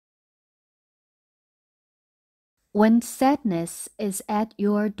When sadness is at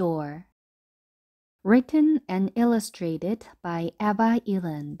your door. Written and illustrated by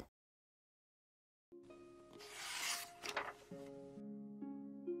Ella는.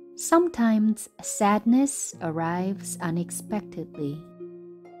 Sometimes sadness arrives unexpectedly.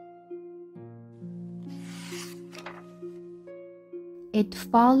 It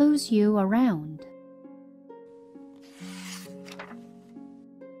follows you around.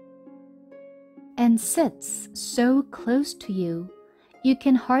 And sits so close to you, you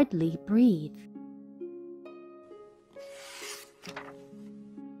can hardly breathe.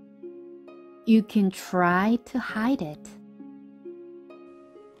 You can try to hide it.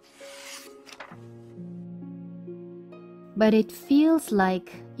 But it feels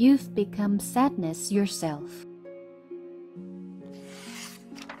like you've become sadness yourself.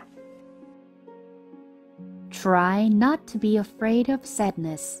 Try not to be afraid of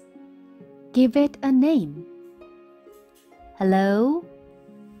sadness. Give it a name. Hello?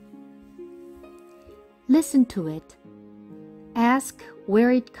 Listen to it. Ask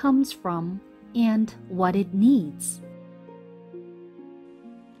where it comes from and what it needs.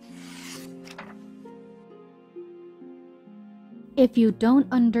 If you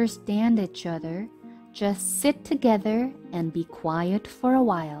don't understand each other, just sit together and be quiet for a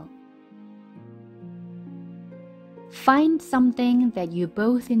while. Find something that you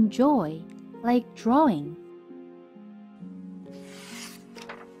both enjoy, like drawing.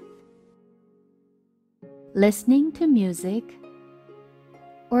 Listening to music,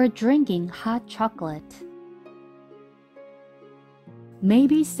 or drinking hot chocolate.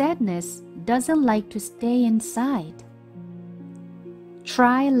 Maybe sadness doesn't like to stay inside.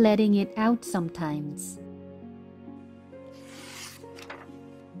 Try letting it out sometimes.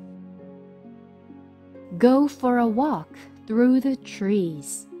 Go for a walk through the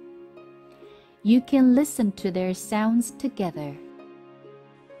trees. You can listen to their sounds together.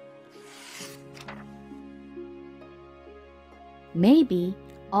 Maybe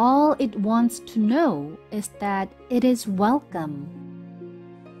all it wants to know is that it is welcome.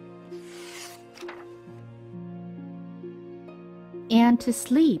 And to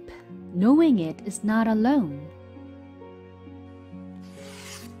sleep, knowing it is not alone.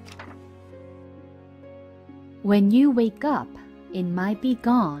 When you wake up, it might be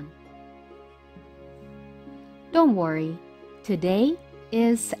gone. Don't worry, today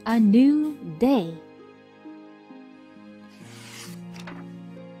is a new day.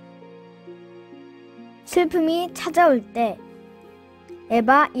 슬픔이 찾아올 때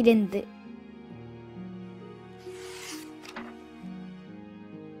에바 이랜드.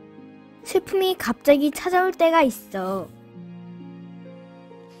 슬픔이 갑자기 찾아올 때가 있어.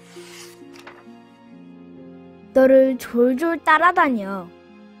 너를 졸졸 따라다녀.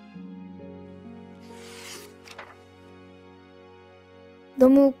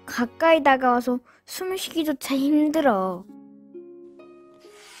 너무 가까이 다가와서 숨 쉬기조차 힘들어.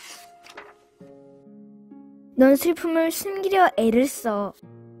 넌 슬픔을 숨기려 애를 써.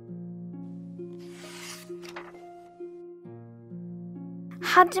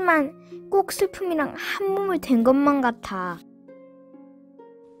 하지만 꼭 슬픔이랑 한 몸이 된 것만 같아.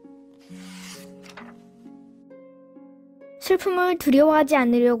 슬픔을 두려워하지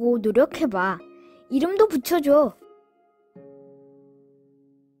않으려고 노력해봐. 이름도 붙여줘.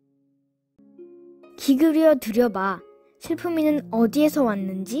 기울여 들여봐. 슬픔이는 어디에서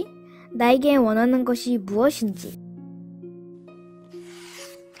왔는지, 나에게 원하는 것이 무엇인지.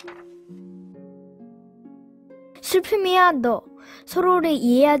 슬픔이야, 너 서로를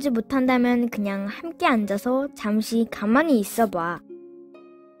이해하지 못한다면 그냥 함께 앉아서 잠시 가만히 있어봐.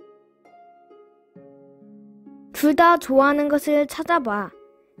 둘 다 좋아하는 것을 찾아봐.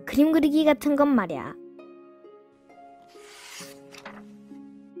 그림 그리기 같은 건 말이야.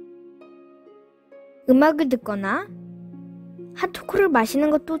 음악을 듣거나 핫초코를 마시는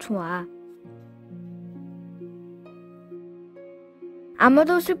것도 좋아.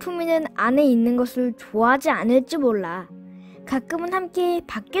 아마도 슬픔이는 안에 있는 것을 좋아하지 않을지 몰라. 가끔은 함께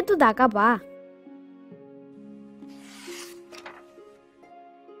밖에도 나가봐.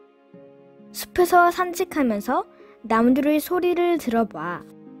 숲에서 산책하면서 나무들의 소리를 들어봐.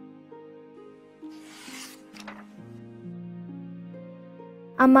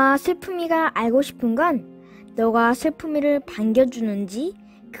 아마 슬픔이가 알고 싶은 건 너가 슬픔이를 반겨주는지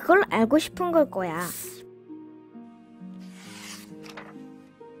그걸 알고 싶은 걸 거야.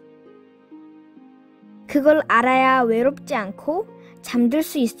 그걸 알아야 외롭지 않고 잠들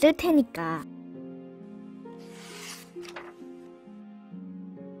수 있을 테니까.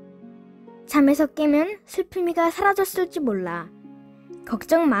 잠에서 깨면 슬픔이가 사라졌을지 몰라.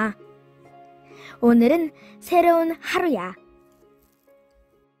 걱정 마. 오늘은 새로운 하루야.